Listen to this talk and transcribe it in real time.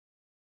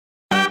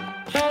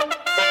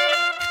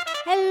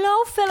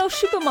Hello, fellow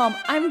Supermom.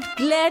 I'm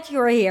glad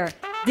you're here.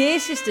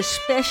 This is the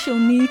Special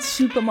Needs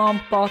Supermom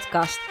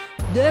podcast,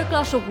 the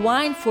glass of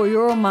wine for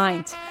your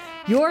mind.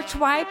 Your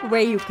tribe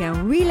where you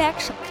can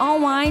relax,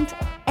 unwind,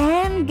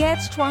 and get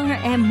stronger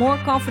and more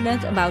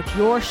confident about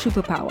your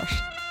superpowers.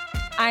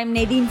 I'm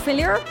Nadine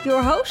Villier,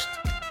 your host,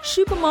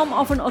 supermom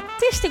of an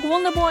autistic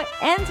wonder boy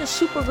and a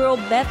supergirl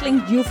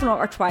battling juvenile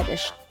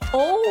arthritis,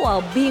 all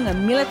while being a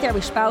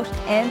military spouse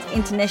and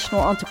international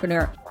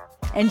entrepreneur.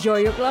 Enjoy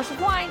your glass of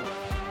wine.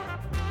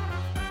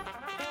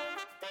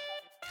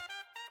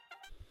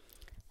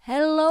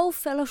 Hello,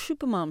 fellow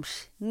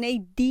supermoms.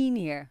 Nadine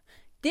here.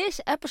 This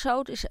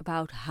episode is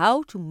about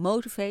how to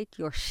motivate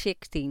your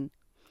sick teen.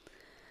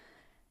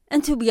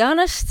 And to be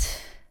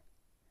honest,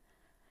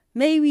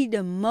 maybe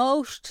the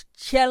most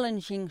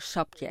challenging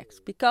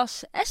subject.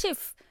 Because as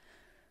if,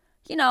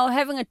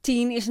 having a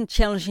teen isn't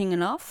challenging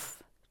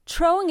enough,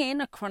 throwing in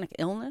a chronic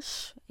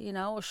illness,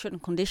 a certain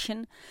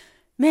condition,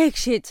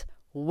 makes it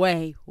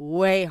way,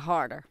 way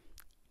harder.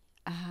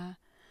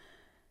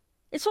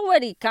 It's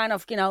already kind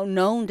of,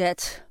 known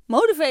that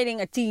motivating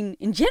a teen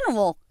in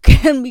general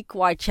can be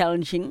quite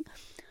challenging.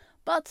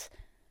 But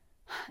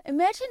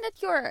imagine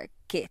that you're a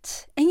kid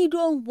and you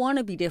don't want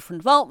to be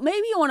different. Well,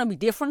 maybe you want to be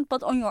different,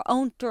 but on your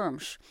own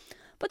terms.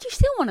 But you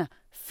still want to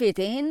fit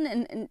in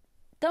and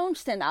don't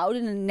stand out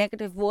in a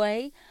negative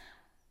way.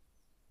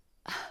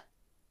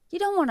 You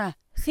don't want to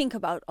think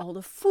about all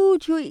the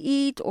food you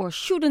eat or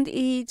shouldn't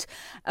eat,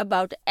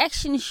 about the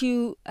actions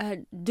you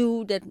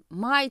do that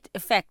might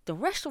affect the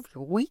rest of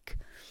your week.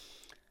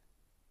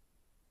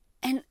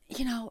 And,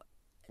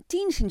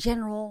 teens in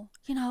general,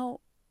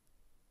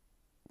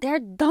 they're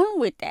done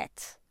with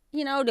that.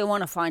 They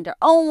want to find their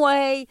own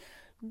way,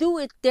 do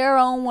it their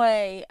own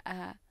way,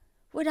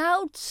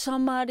 without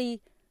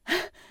somebody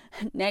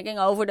nagging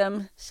over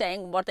them,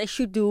 saying what they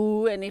should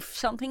do and if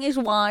something is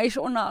wise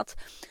or not.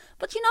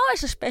 But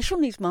as a special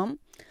needs mom,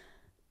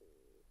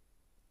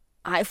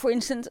 for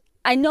instance,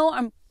 I know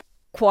I'm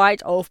quite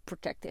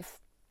overprotective.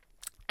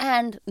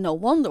 And no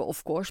wonder,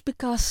 of course,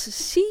 because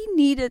she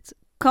needed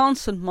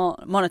constant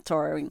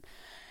monitoring.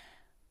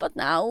 But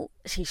now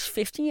she's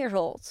 15 years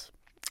old,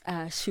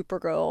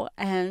 Supergirl,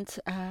 and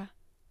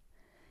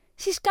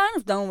she's kind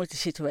of done with the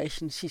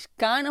situation. She's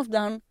kind of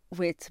done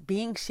with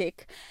being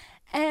sick.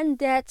 And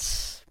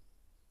that's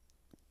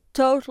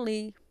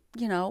totally,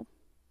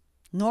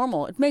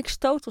 normal. It makes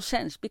total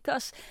sense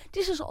because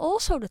this is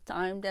also the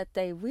time that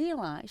they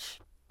realize,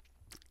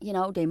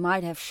 they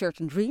might have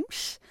certain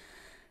dreams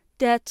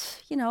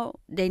that,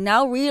 they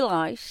now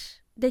realize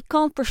they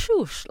can't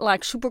pursue.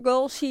 Like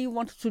Supergirl, she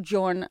wanted to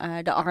join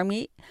the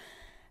army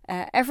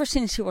ever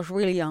since she was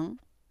really young.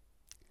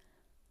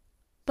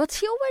 But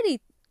she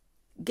already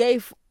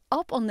gave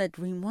up on that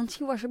dream once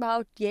she was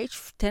about the age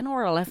of 10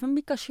 or 11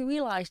 because she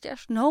realized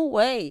there's no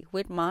way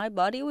with my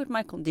body, with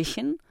my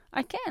condition,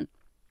 I can.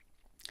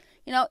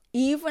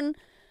 Even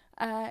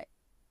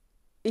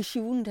if she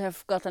wouldn't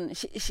have gotten,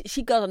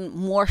 she gotten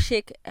more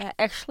sick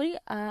actually,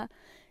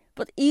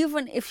 but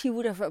even if she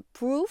would have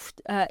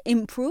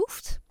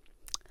improved,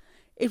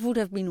 it would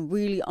have been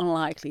really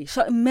unlikely.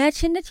 So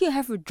imagine that you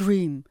have a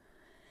dream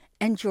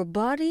and your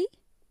body,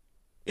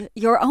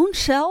 your own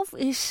self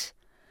is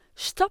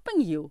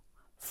stopping you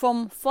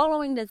from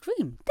following that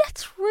dream.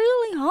 That's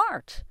really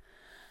hard.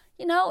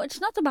 It's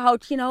not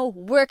about,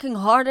 working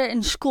harder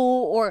in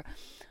school or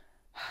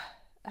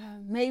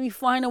maybe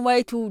find a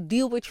way to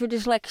deal with your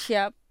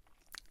dyslexia.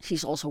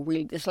 She's also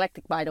really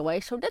dyslexic, by the way,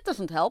 so that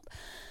doesn't help.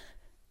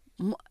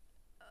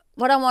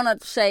 What I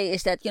wanted to say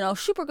is that,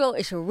 Supergirl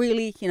is a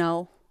really,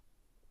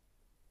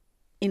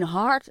 in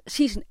heart,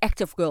 she's an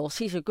active girl.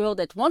 She's a girl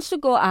that wants to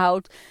go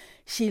out.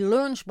 She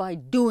learns by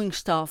doing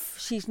stuff.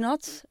 She's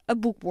not a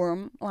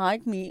bookworm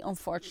like me,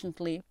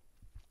 unfortunately.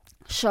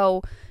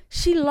 So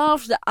she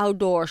loves the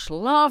outdoors,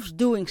 loves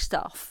doing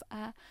stuff.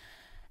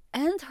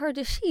 And her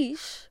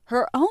disease,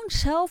 her own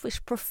self, is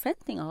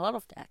preventing a lot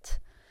of that.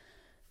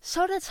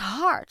 So that's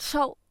hard.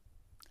 So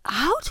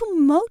how to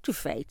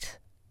motivate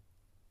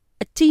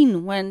a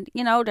teen when,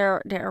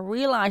 they're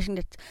realizing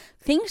that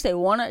things they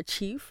want to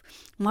achieve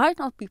might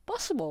not be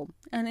possible.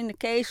 And in the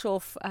case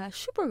of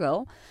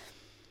Supergirl,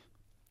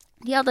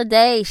 the other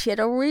day she had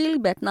a really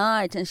bad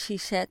night and she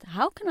said,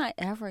 how can I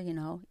ever,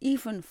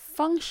 even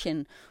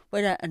function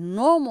with a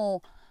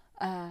normal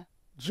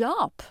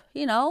job,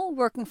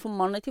 working from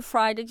Monday to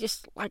Friday,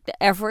 just like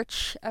the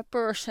average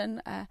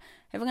person,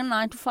 having a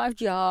 9-to-5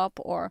 job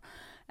or,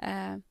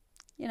 as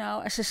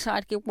a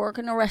sidekick work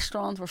in a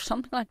restaurant or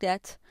something like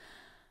that.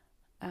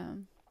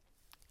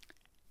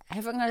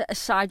 Having a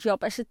side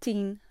job as a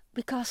teen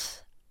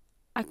because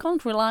I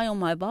can't rely on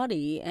my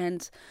body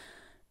and,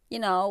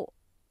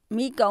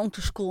 me going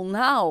to school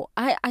now,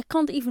 I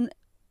can't even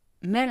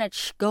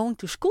manage going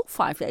to school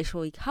 5 days a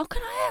week. How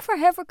can I ever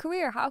have a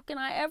career? How can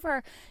I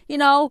ever,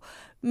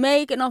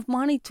 make enough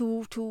money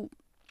to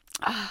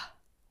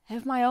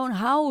have my own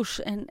house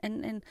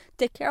and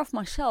take care of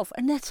myself?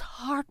 And that's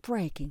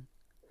heartbreaking.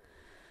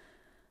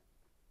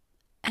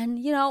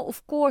 And,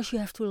 of course you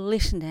have to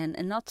listen then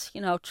and not,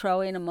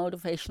 throw in a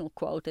motivational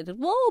quote that it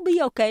will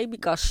be okay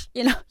because,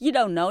 you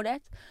don't know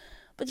that.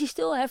 But you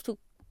still have to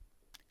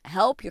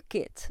help your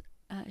kid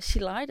see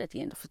light at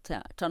the end of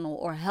the tunnel,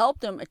 or help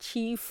them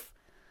achieve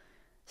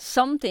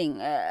something,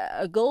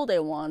 a goal they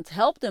want,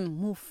 help them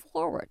move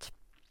forward.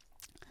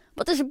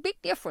 But there's a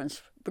big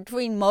difference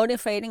between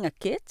motivating a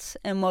kid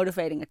and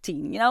motivating a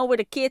teen. With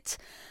a kid,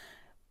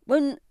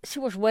 when she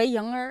was way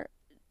younger,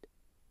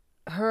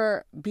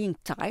 her being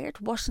tired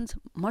wasn't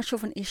much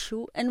of an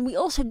issue, and we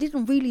also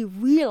didn't really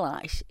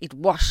realize it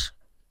was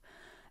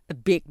a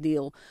big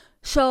deal.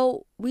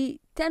 So we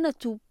tended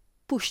to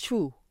push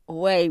through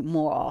way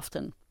more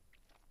often.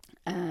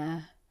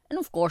 And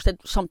of course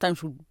that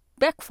sometimes would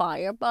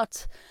backfire,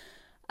 but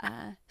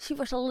she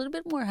was a little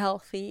bit more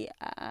healthy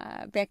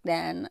back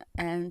then,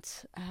 and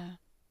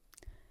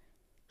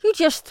you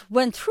just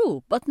went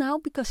through. But now,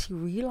 because she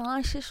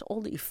realizes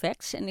all the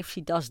effects, and if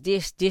she does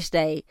this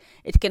day,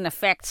 it can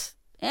affect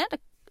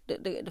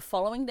the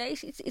following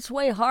days. It's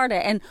way harder.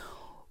 And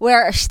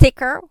where a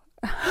sticker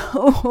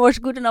was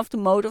good enough to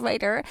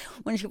motivate her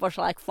when she was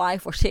like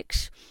 5 or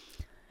 6,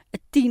 a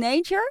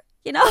teenager,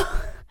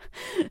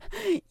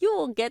 you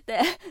will get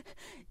there.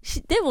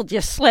 They will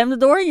just slam the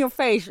door in your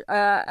face,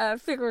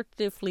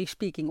 figuratively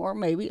speaking, or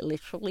maybe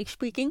literally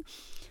speaking.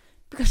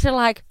 Because they're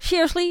like,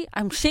 seriously,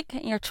 I'm sick,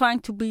 and you're trying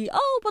to be,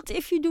 but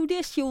if you do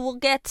this, you will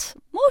get.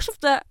 Most of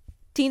the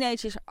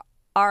teenagers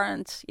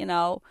aren't,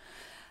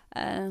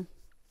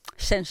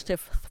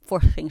 sensitive for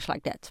things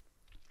like that.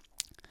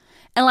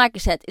 And like I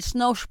said, it's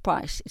no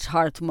surprise it's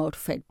harder to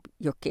motivate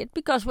your kid,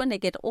 because when they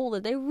get older,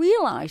 they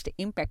realize the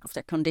impact of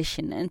their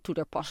condition and to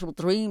their possible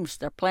dreams,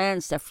 their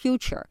plans, their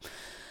future.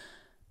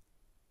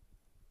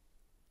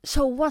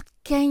 So what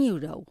can you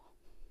do?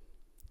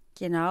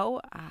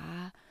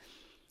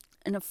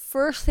 And the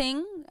first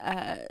thing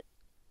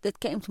that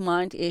came to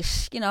mind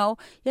is, you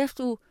have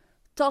to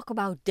talk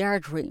about their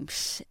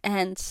dreams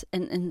and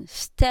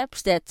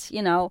steps that,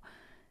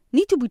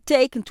 need to be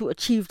taken to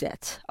achieve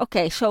that.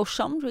 Okay, so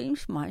some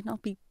dreams might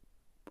not be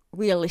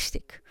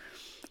realistic,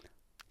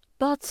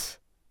 but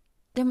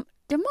there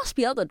must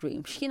be other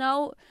dreams,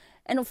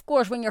 And of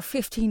course, when you're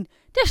 15,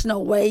 there's no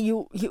way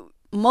you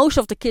most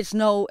of the kids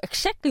know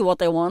exactly what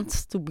they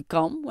want to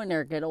become when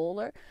they get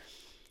older.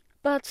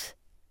 But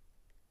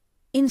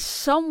in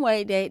some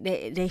way,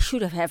 they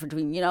should have a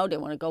dream. They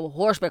want to go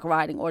horseback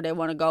riding, or they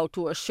want to go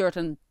to a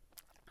certain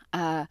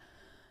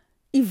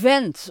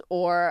event,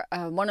 or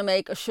want to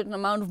make a certain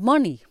amount of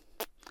money.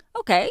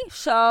 Okay,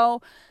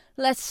 so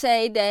let's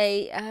say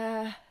they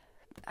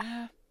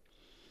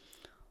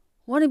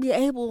want to be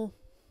able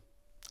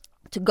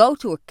to go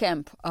to a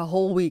camp a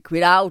whole week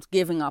without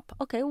giving up.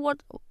 Okay,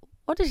 what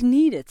is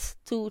needed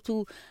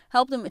to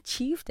help them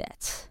achieve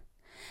that?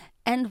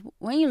 And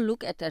when you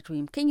look at that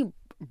dream, can you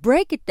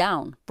break it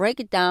down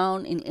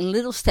in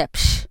little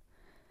steps?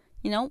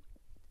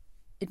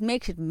 It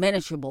makes it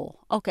manageable.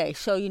 Okay,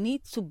 so you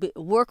need to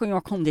work on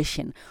your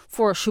condition.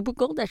 For a super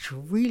goal, that's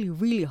really,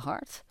 really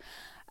hard.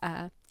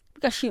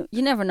 Because you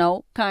never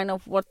know kind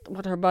of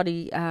what her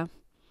body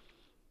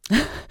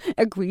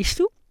agrees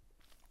to.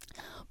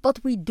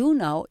 But we do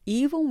know,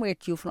 even with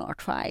juvenile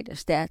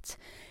arthritis, that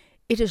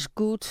it is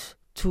good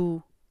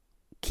to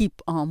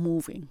keep on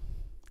moving.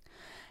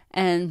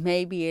 And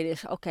maybe it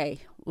is,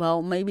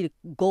 maybe the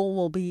goal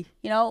will be,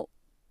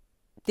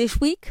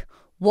 this week,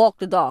 walk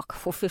the dog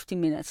for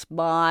 15 minutes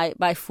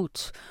by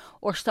foot,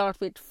 or start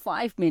with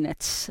 5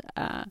 minutes.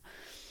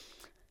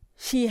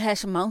 She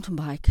has a mountain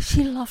bike.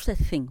 She loves that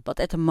thing, but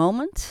at the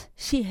moment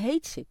she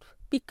hates it,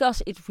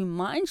 because it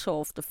reminds her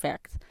of the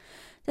fact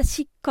that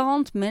she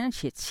can't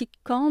manage it. She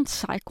can't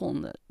cycle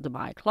on the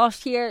bike.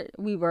 Last year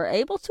we were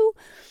able to,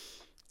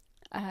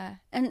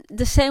 and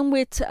the same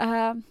with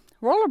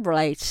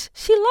rollerblades.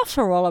 She loves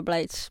her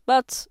rollerblades,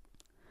 but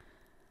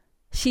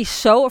she's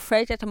so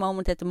afraid at the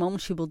moment that the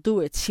moment she will do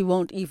it, she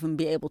won't even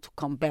be able to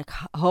come back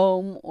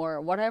home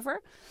or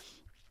whatever.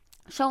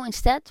 So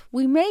instead,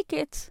 we make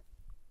it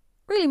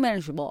really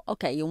manageable.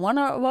 Okay, you want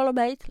to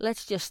rollerblade?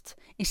 Let's just,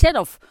 instead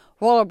of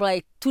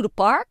rollerblade to the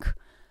park,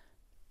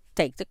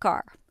 take the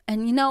car.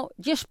 And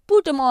just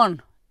put them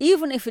on,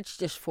 even if it's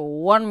just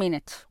for 1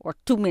 minute or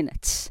 2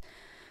 minutes.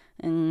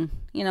 And,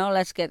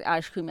 let's get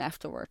ice cream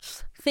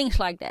afterwards. Things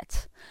like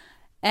that.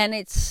 And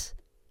it's,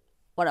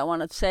 what I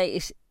wanted to say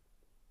is,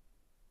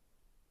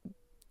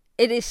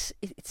 it's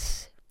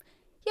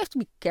you have to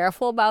be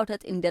careful about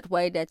it in that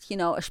way that,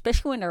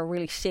 especially when they're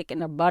really sick and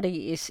their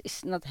body is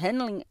not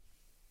handling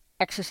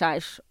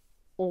exercise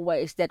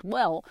always that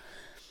well,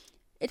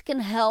 it can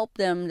help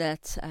them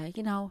that,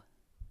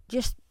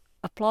 just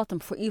applaud them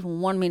for even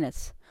 1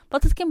 minute.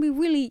 But it can be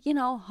really,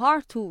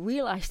 hard to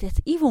realize that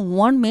even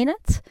 1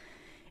 minute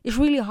is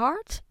really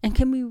hard and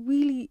can be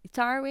really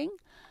tiring.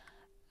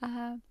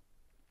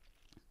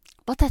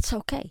 But that's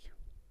okay.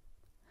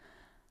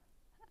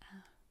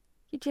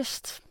 You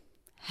just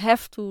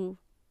have to,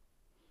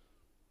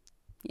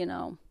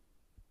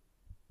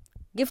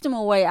 give them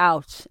a way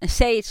out and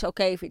say it's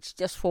okay if it's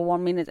just for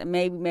 1 minute, and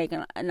maybe make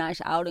a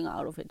nice outing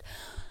out of it.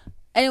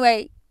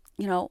 Anyway,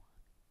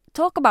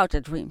 talk about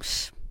the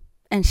dreams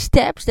and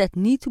steps that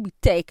need to be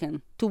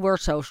taken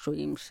towards those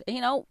dreams.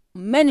 And,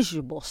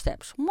 manageable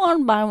steps,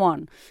 one by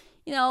one.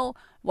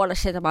 What I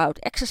said about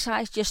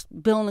exercise, just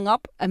building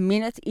up a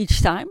minute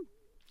each time.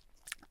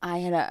 I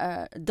had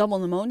a double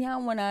pneumonia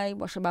when I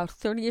was about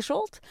 30 years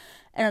old.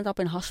 Ended up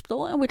in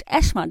hospital. And with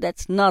asthma,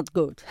 that's not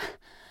good.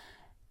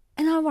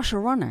 And I was a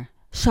runner.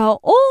 So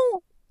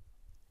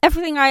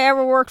everything I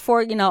ever worked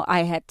for,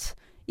 I had,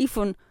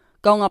 even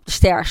going up the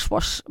stairs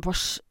was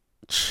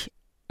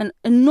an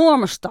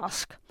enormous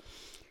task.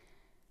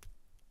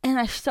 And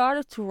I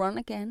started to run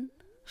again,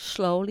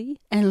 slowly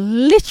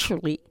and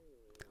literally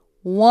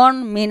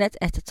 1 minute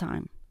at a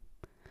time.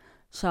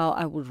 So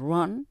I would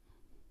run,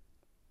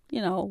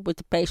 with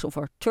the pace of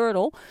a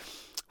turtle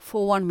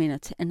for 1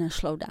 minute and then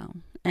slow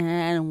down.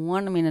 And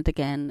 1 minute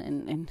again.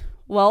 And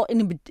well, in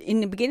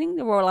the beginning,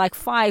 there were like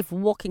 5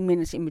 walking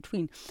minutes in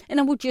between. And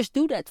I would just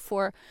do that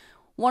for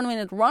 1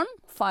 minute run,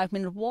 5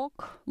 minute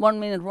walk, 1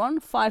 minute run,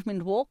 5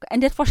 minute walk.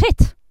 And that was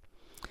it.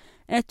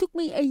 And it took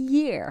me a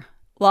year.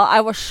 Well,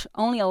 I was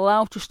only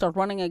allowed to start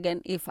running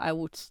again if I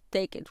would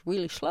take it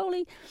really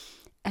slowly.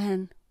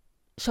 And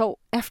so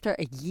after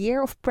a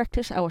year of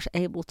practice, I was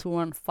able to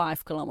run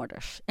 5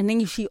 kilometers. And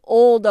then you see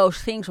all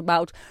those things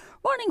about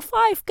running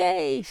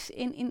 5Ks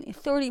in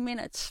 30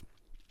 minutes.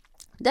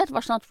 That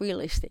was not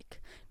realistic.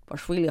 It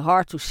was really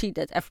hard to see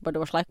that everybody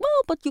was like,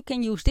 well, but you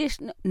can use this.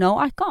 No,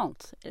 I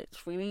can't.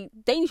 It's really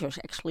dangerous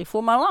actually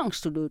for my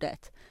lungs to do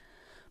that.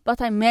 But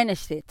I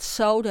managed it.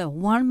 So the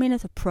 1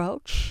 minute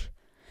approach,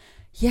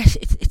 yes,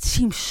 it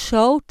seems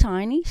so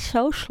tiny,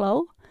 so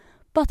slow,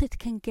 but it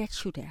can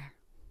get you there.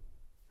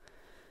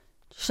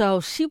 So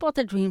see what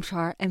the dreams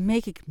are and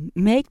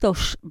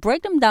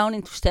break them down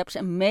into steps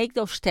and make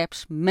those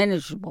steps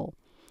manageable.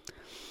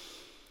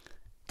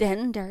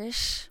 Then there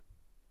is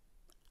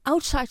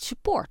outside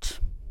support.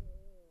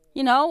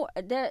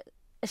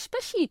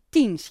 Especially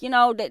teens,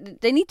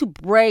 they need to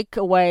break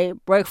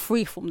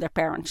free from their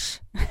parents.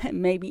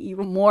 Maybe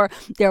even more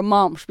their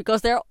moms,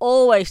 because they're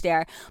always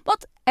there.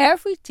 But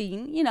every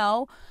teen,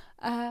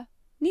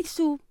 needs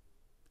to,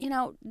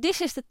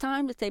 this is the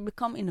time that they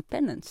become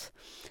independent.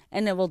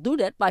 And they will do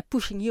that by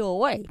pushing you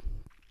away.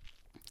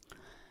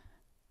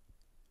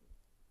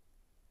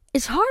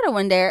 It's harder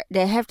when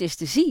they have this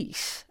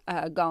disease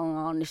going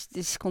on,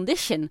 this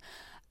condition.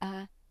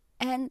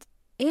 And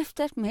if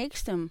that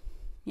makes them,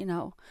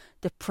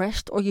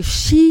 depressed, or you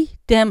see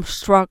them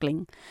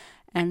struggling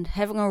and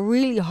having a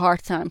really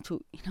hard time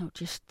to,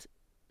 just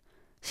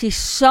see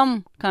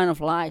some kind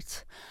of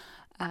light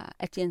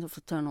at the end of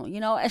the tunnel.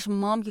 As a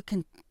mom, you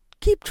can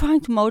keep trying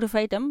to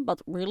motivate them,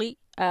 but really,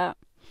 that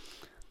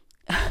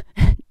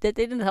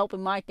didn't help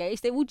in my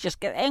case. They would just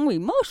get angry.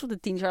 Most of the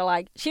teens are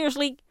like,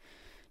 seriously,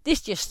 this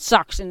just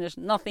sucks and there's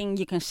nothing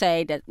you can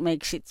say that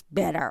makes it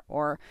better.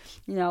 Or,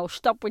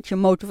 stop with your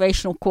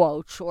motivational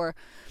quotes. Or,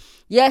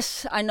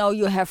 yes, I know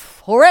you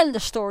have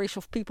horrendous stories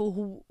of people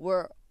who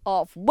were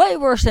off way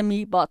worse than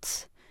me,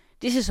 but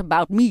this is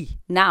about me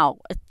now.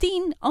 A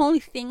teen only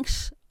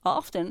thinks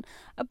often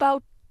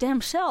about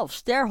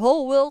themselves. Their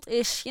whole world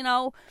is,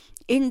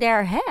 in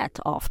their head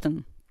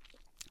often.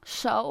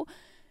 So,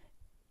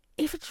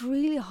 if it's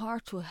really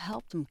hard to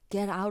help them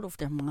get out of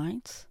their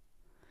mind,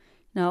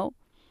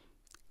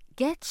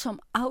 get some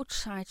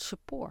outside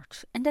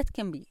support. And that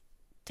can be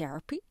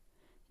therapy,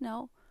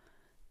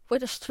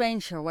 with a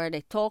stranger where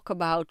they talk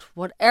about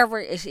whatever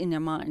is in their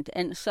mind.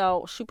 And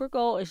so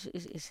Supergirl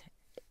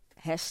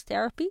has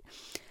therapy.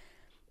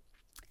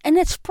 And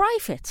it's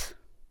private.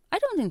 I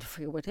don't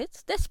interfere with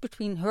it. That's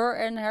between her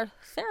and her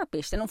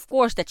therapist. And of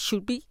course that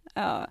should be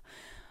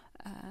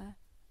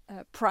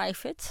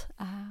private.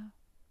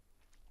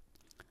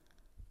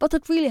 But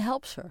it really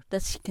helps her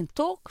that she can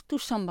talk to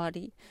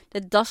somebody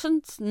that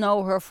doesn't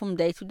know her from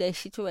day-to-day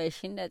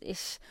situation, that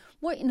is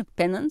more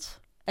independent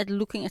at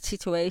looking at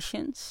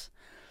situations.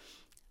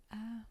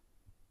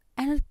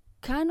 And it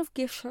kind of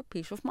gives her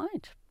peace of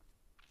mind.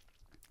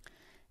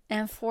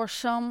 And for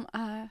some,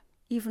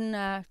 even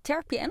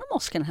therapy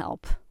animals can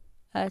help.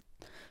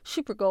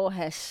 Supergirl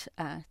has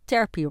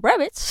therapy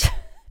rabbits.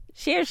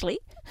 Seriously.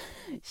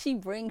 She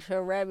brings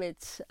her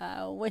rabbits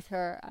with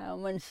her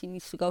when she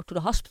needs to go to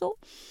the hospital.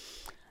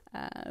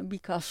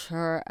 Because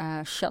her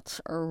shots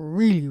are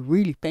really,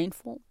 really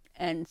painful.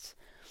 And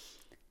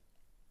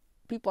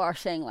people are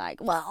saying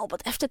like, well,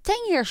 but after 10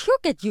 years you'll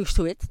get used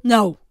to it.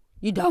 No,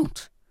 you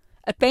don't.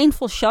 A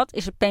painful shot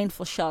is a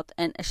painful shot.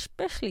 And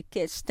especially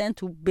kids tend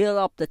to build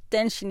up the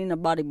tension in the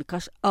body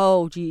because,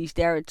 oh geez,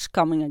 there it's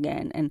coming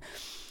again. And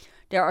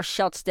there are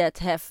shots that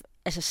have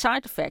as a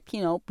side effect,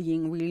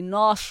 being really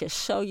nauseous.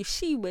 So you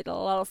see with a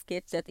lot of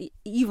kids that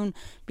even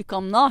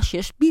become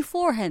nauseous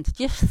beforehand.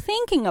 Just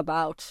thinking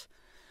about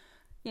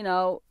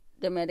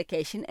the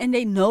medication, and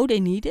they know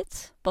they need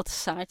it, but the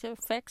side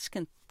effects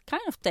can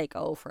kind of take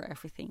over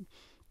everything.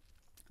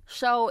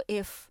 So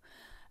if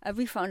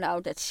we found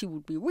out that she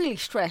would be really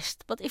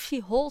stressed, but if she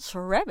holds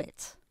her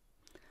rabbit,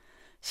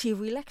 she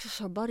relaxes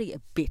her body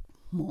a bit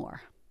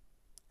more.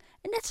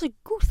 And that's a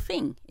good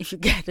thing if you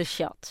get a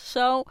shot.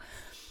 So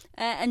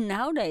And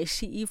nowadays,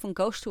 she even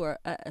goes to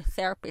a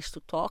therapist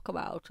to talk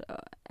about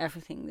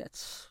everything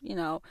that's,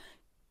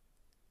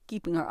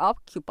 keeping her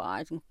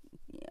occupied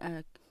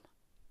and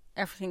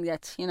everything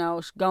that,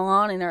 is going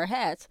on in her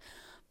head.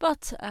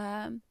 But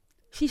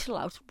she's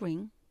allowed to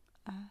bring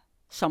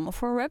some of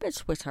her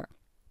rabbits with her.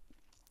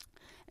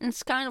 And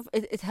it's kind of,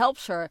 it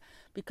helps her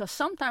because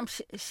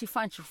sometimes she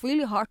finds it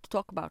really hard to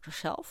talk about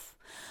herself,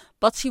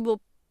 but she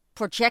will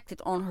project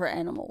it on her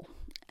animal.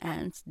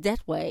 And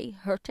that way,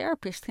 her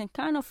therapist can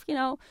kind of,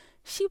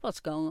 see what's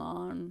going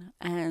on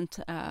and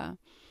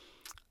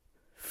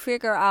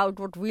figure out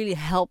what really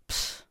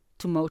helps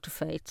to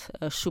motivate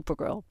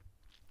Supergirl.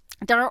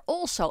 There are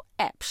also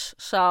apps.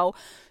 So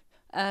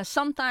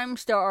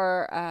sometimes there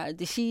are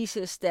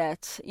diseases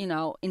that,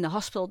 in the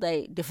hospital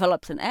they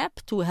developed an app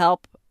to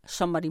help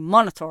somebody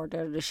monitor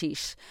their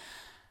disease.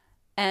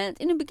 And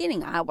in the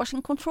beginning I was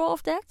in control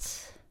of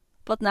that.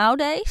 But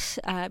nowadays,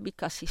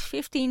 because she's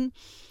 15,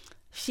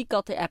 she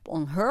got the app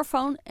on her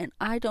phone and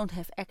I don't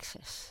have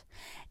access.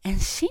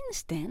 And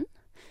since then,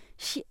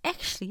 she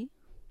actually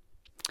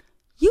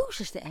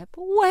uses the app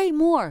way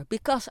more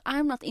because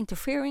I'm not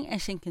interfering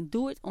and she can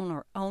do it on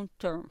her own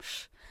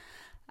terms.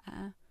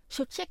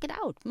 So check it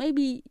out.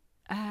 Maybe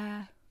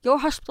your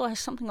hospital has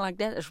something like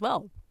that as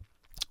well.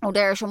 Or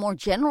there's a more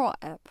general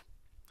app.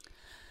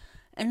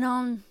 And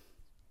then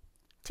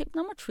tip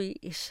number 3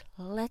 is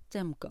let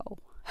them go.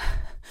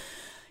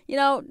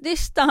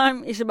 This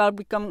time is about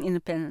becoming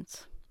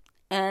independent.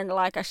 And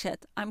like I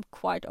said, I'm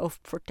quite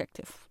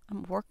overprotective.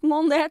 I'm working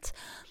on that.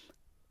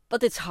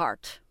 But it's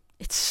hard.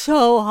 It's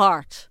so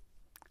hard.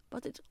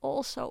 But it's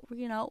also,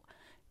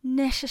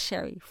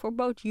 necessary for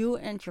both you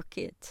and your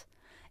kid.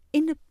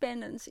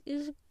 Independence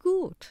is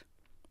good.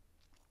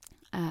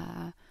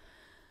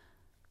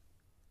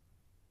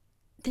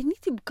 They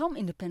need to become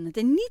independent.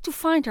 They need to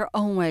find their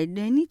own way.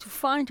 They need to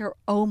find their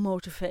own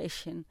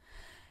motivation.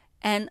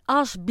 And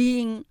us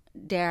being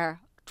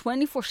there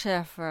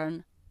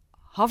 24/7,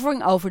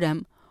 hovering over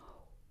them,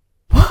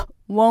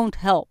 won't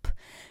help.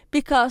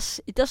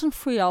 Because it doesn't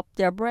free up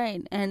their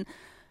brain. And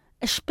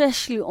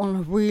especially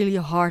on really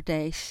hard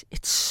days,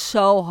 it's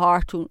so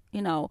hard to,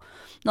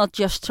 not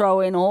just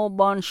throw in a whole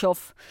bunch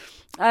of,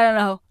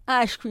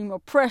 ice cream or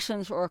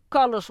presents or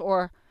colors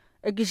or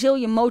a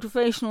gazillion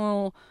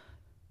motivational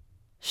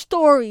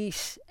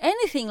stories,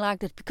 anything like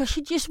that, because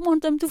you just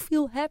want them to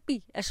feel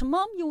happy. As a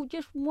mom, you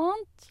just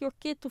want your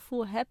kid to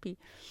feel happy.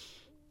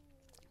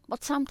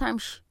 But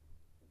sometimes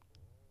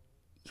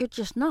you're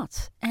just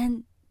not.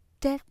 And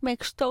that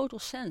makes total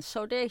sense.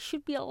 So they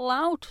should be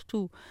allowed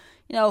to,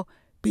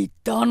 be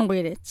done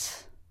with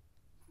it.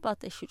 But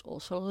they should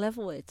also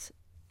level it.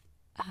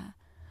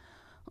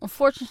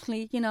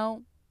 Unfortunately,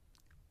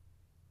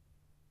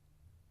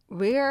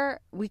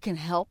 where we can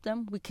help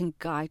them, we can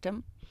guide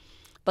them.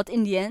 But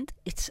in the end,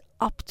 it's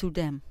up to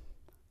them.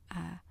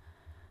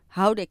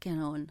 How they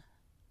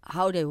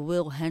how they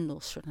will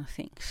handle certain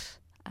things.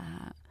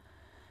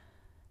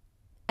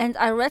 And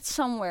I read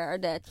somewhere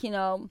that,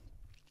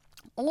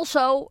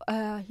 also,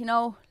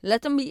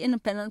 let them be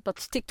independent, but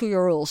stick to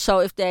your rules. So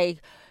if they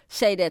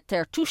say that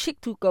they're too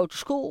sick to go to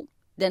school,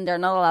 then they're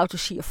not allowed to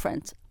see a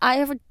friend. I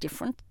have a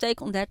different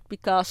take on that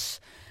because,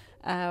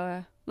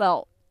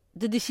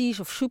 the disease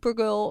of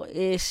Supergirl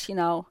is,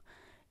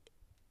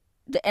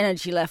 the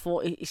energy level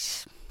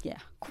is,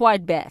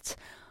 quite bad.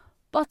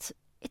 But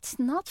it's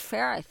not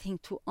fair, I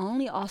think, to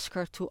only ask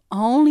her to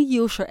only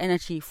use her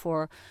energy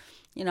for,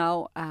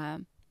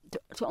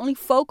 to only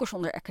focus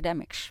on their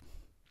academics.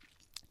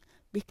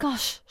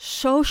 Because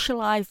social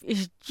life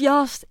is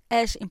just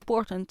as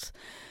important.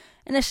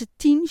 And as a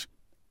teen,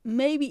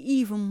 maybe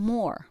even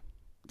more.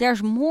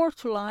 There's more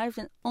to life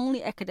than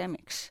only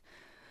academics.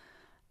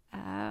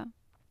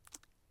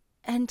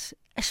 And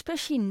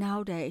especially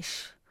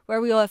nowadays, where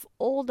we have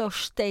all those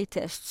state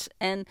tests.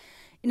 And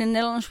in the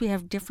Netherlands, we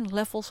have different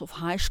levels of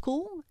high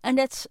school. And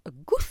that's a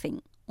good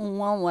thing in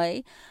one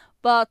way.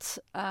 But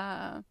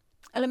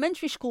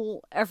elementary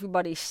school,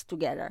 everybody's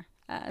together.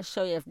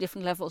 So you have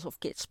different levels of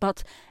kids.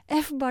 But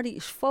everybody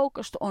is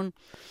focused on,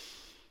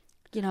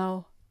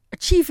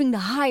 achieving the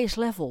highest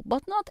level.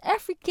 But not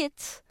every kid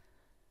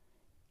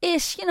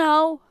is,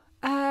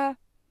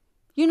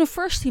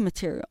 university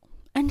material.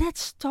 And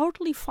that's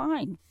totally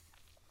fine.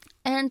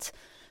 And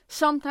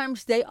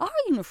sometimes they are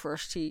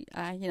university,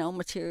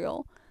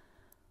 material.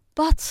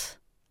 But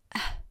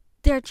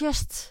they're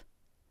just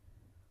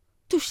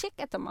too sick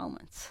at the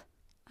moment.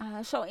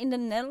 So in the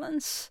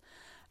Netherlands,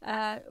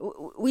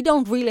 we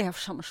don't really have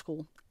summer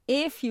school.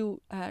 If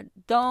you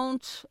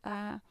don't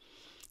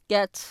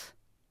get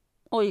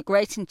all your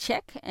grades in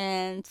check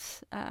and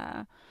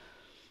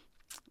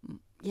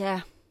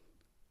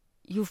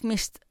you've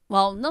missed,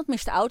 not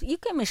missed out. You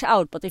can miss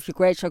out, but if your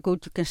grades are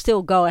good, you can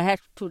still go ahead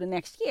to the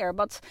next year.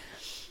 But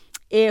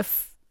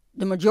if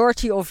the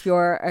majority of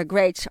your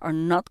grades are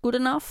not good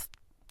enough,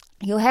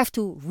 you have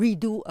to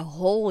redo a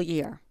whole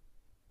year.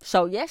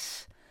 So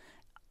yes,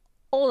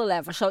 all the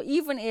levels. So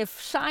even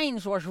if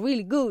science was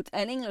really good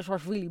and English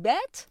was really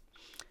bad,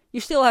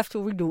 you still have to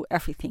redo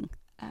everything.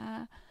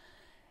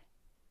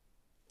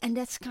 And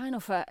that's kind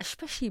of,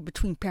 especially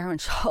between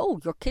parents,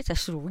 oh, your kid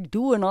has to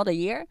redo another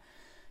year.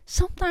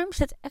 Sometimes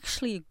that's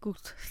actually a good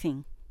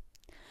thing.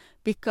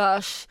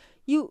 Because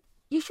you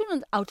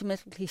shouldn't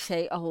automatically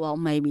say, oh, well,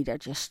 maybe they're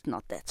just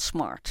not that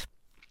smart.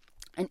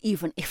 And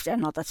even if they're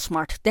not that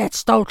smart,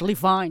 that's totally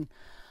fine.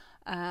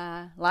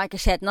 Like I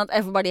said, not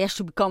everybody has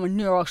to become a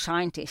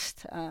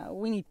neuroscientist.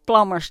 We need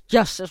plumbers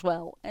just as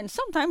well. And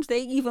sometimes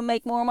they even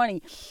make more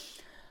money.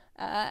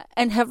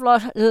 And have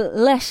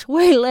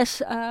way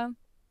less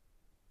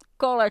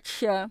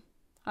college,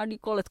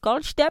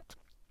 college debt.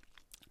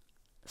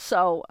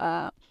 So,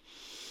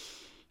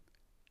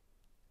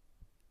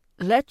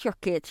 let your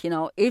kid,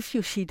 if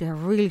you see they're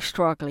really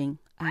struggling,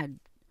 and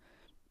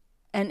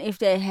if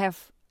they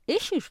have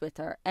issues with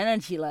their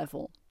energy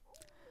level,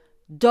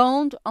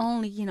 don't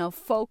only,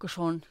 focus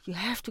on, you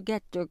have to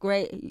get the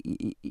grade,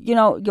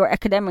 your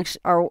academics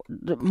are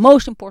the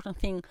most important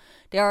thing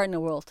there in the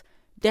world.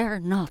 They're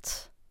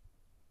not.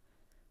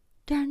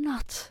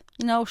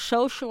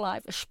 Social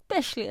life,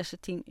 especially as a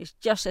teen, is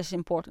just as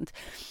important.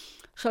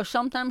 So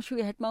sometimes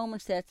we had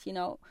moments that, in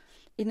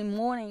the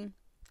morning,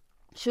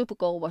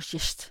 Supergirl was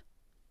just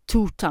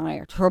too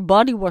tired. Her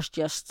body was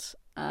just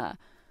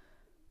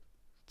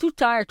too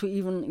tired to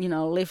even,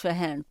 lift a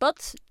hand.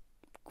 But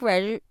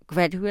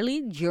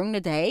gradually, during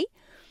the day,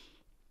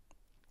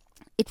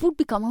 it would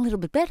become a little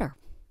bit better.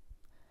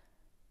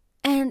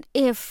 And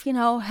if,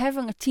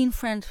 having a teen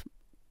friend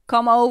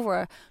come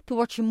over to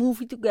watch a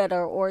movie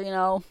together,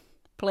 or,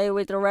 play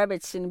with the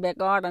rabbits in the back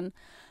garden,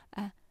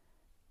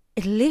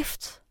 it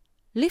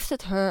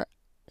lifted her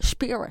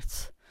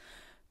spirit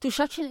to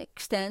such an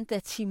extent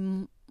that she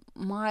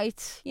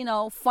might,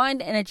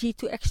 find energy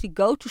to actually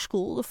go to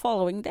school the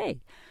following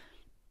day.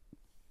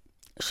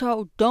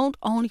 So don't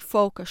only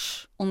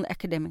focus on the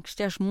academics.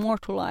 There's more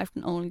to life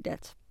than only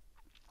that.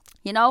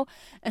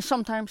 And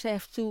sometimes they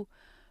have to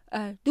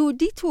do a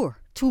detour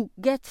to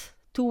get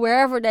to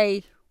wherever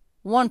they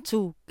want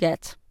to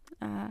get.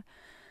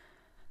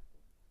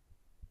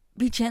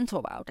 Be gentle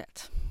about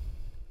it.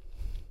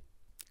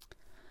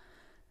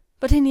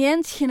 But in the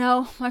end,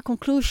 my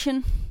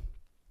conclusion,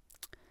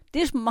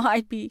 this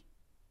might be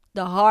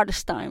the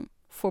hardest time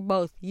for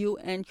both you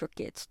and your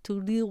kids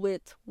to deal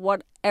with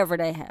whatever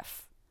they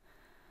have.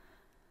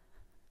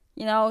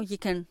 You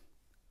can,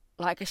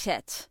 like I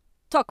said,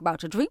 talk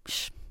about the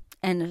dreams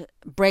and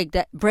break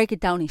it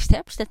down in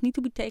steps that need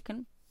to be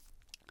taken.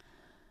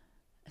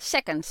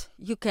 Second,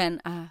 you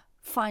can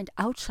find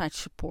outside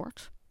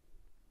support.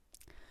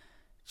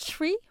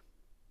 3,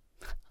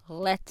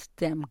 let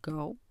them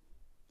go.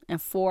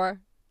 And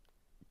 4,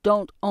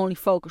 don't only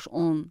focus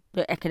on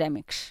the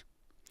academics.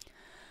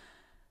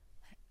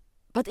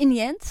 But in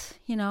the end,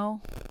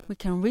 we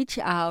can reach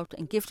out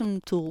and give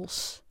them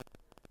tools.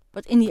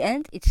 But in the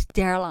end, it's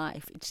their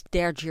life. It's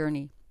their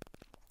journey.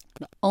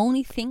 The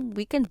only thing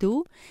we can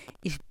do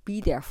is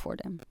be there for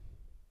them.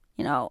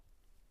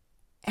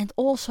 And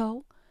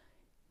also,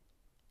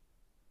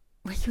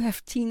 when you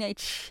have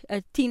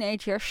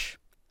teenagers,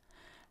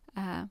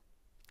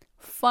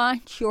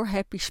 find your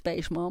happy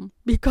space, mom.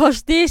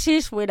 Because this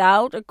is,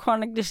 without a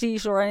chronic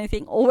disease or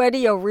anything,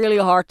 already a really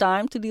hard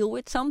time to deal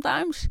with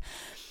sometimes.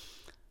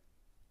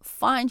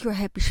 Find your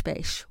happy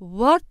space.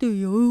 What do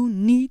you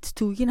need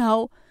to,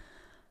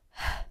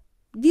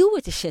 deal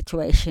with the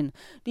situation?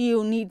 Do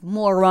you need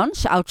more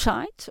runs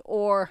outside?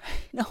 Or,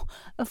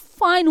 a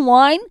fine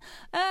wine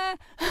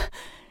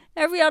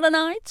every other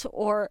night?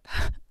 Or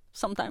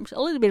sometimes a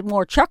little bit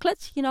more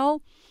chocolate,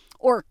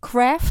 or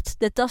craft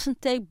that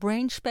doesn't take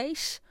brain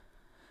space.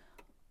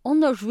 On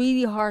those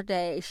really hard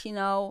days,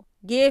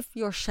 give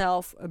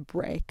yourself a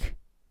break.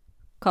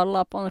 Cuddle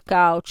up on the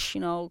couch,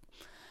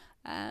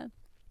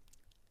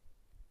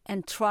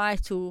 and try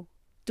to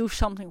do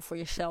something for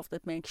yourself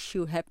that makes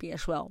you happy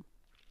as well.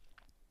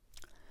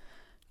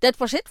 That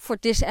was it for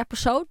this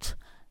episode.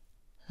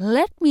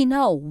 Let me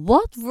know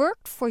what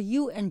worked for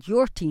you and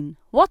your teen.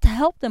 What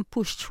helped them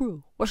push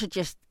through? Was it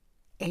just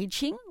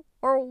aging?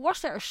 Or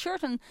was there a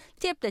certain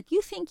tip that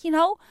you think,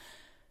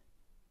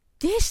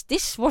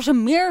 this was a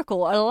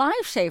miracle, a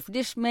lifesaver.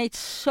 This made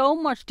so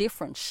much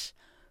difference.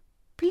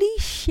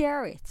 Please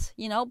share it,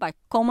 by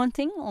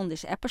commenting on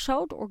this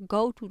episode, or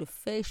go to the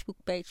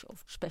Facebook page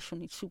of Special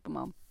Needs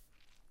Supermom.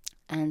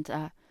 And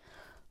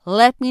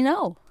let me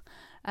know.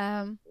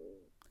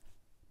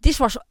 This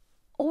was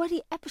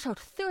already episode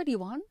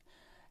 31.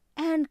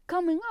 And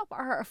coming up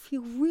are a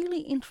few really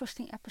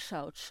interesting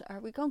episodes.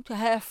 We're going to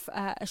have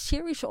a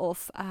series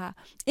of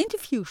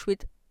interviews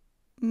with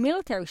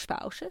military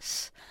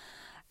spouses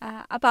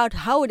about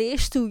how it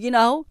is to,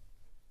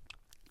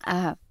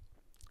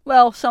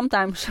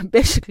 sometimes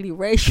basically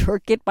raise your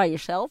kid by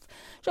yourself.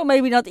 So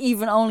maybe not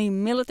even only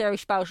military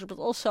spouses, but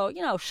also,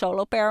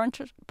 solo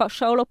parents.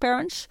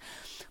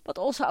 But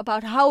also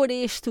about how it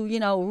is to,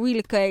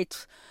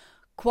 relocate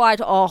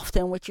quite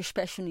often with your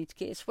special needs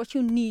kids, what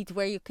you need,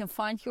 where you can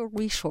find your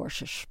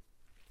resources.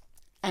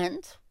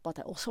 And what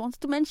I also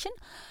wanted to mention,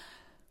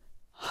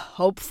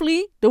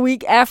 hopefully the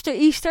week after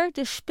Easter,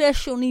 the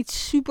Special Needs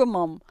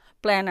Supermom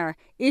planner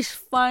is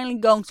finally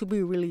going to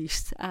be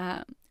released.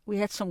 we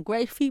had some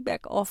great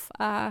feedback of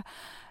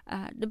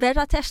the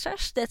beta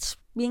testers that's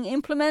being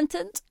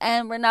implemented,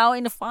 and we're now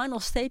in the final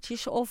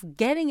stages of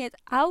getting it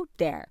out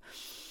there.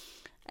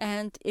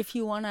 And if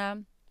you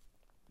wanna,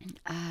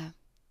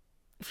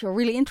 if you're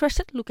really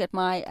interested, look at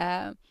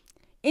my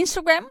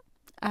Instagram,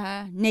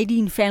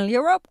 Nadine van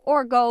Leeuwen,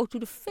 or go to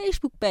the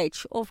Facebook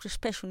page of the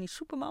Special Needs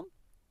Supermom.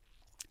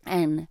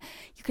 And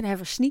you can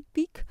have a sneak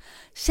peek.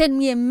 Send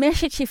me a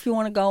message if you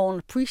want to go on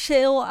the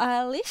pre-sale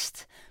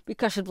list,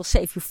 because it will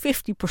save you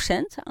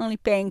 50%, only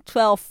paying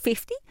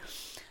 $12.50.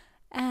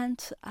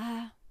 And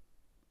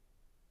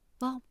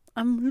well,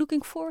 I'm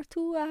looking forward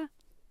to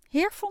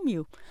hear from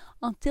you.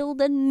 Until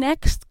the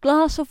next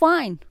glass of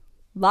wine.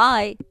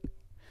 Bye.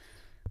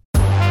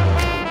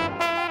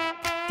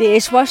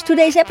 This was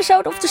today's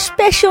episode of the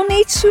Special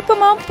Needs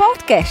Supermom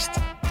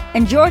podcast.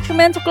 Enjoyed your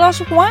mental glass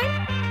of wine?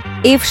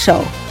 If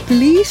so,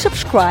 please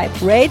subscribe,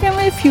 rate and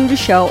review the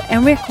show,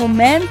 and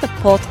recommend the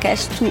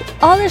podcast to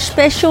other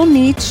special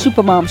needs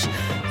supermoms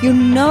you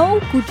know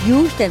could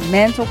use that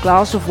mental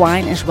glass of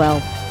wine as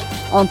well.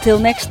 Until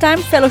next time,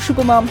 fellow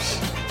supermoms.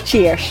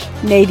 Cheers,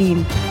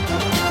 Nadine.